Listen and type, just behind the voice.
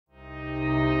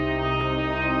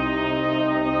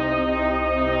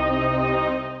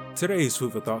Today's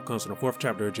food for thought comes from the 4th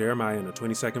chapter of Jeremiah in the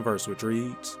 22nd verse, which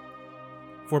reads,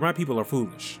 "For my people are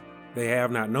foolish, they have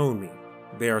not known me.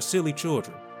 They are silly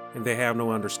children, and they have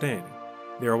no understanding.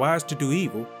 They are wise to do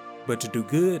evil, but to do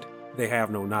good they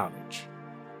have no knowledge."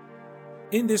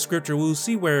 In this scripture, we'll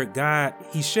see where God,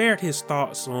 he shared his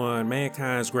thoughts on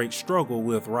mankind's great struggle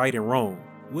with right and wrong,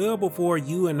 well before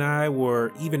you and I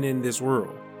were even in this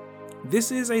world.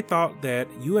 This is a thought that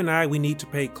you and I, we need to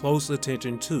pay close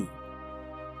attention to.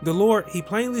 The Lord, he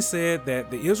plainly said that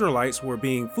the Israelites were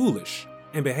being foolish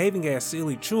and behaving as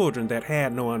silly children that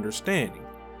had no understanding.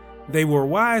 They were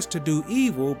wise to do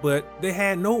evil, but they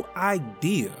had no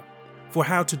idea for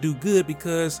how to do good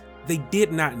because they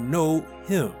did not know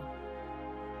him.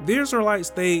 The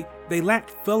Israelites, they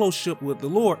lacked fellowship with the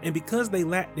Lord, and because they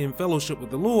lacked in fellowship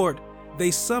with the Lord, they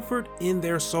suffered in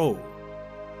their soul.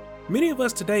 Many of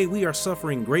us today, we are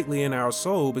suffering greatly in our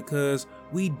soul because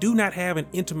we do not have an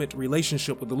intimate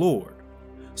relationship with the Lord.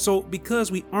 So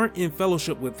because we aren't in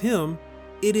fellowship with him,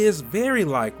 it is very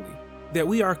likely that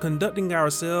we are conducting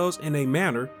ourselves in a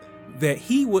manner that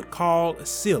he would call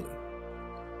silly.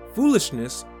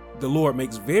 Foolishness, the Lord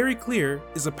makes very clear,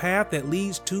 is a path that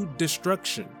leads to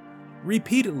destruction.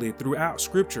 Repeatedly throughout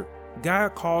Scripture,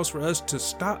 God calls for us to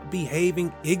stop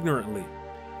behaving ignorantly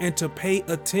and to pay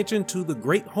attention to the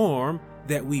great harm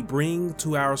that we bring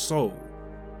to our soul.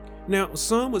 Now,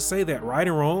 some would say that right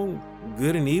and wrong,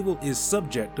 good and evil is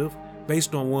subjective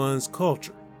based on one's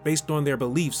culture, based on their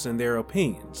beliefs and their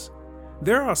opinions.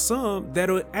 There are some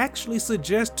that would actually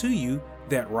suggest to you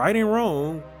that right and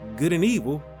wrong, good and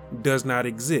evil does not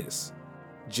exist.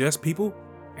 Just people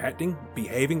acting,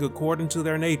 behaving according to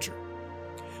their nature.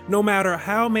 No matter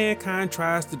how mankind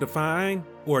tries to define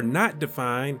or not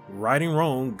define right and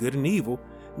wrong, good and evil,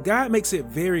 God makes it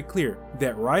very clear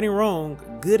that right and wrong,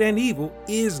 good and evil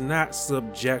is not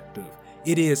subjective.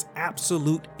 It is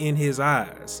absolute in his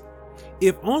eyes.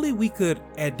 If only we could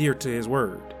adhere to his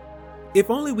word. If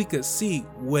only we could see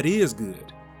what is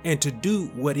good and to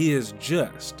do what is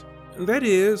just. That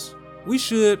is, we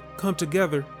should come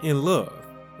together in love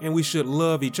and we should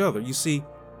love each other. You see,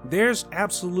 there's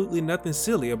absolutely nothing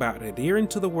silly about adhering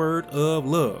to the word of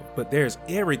love, but there's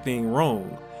everything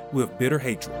wrong with bitter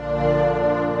hatred.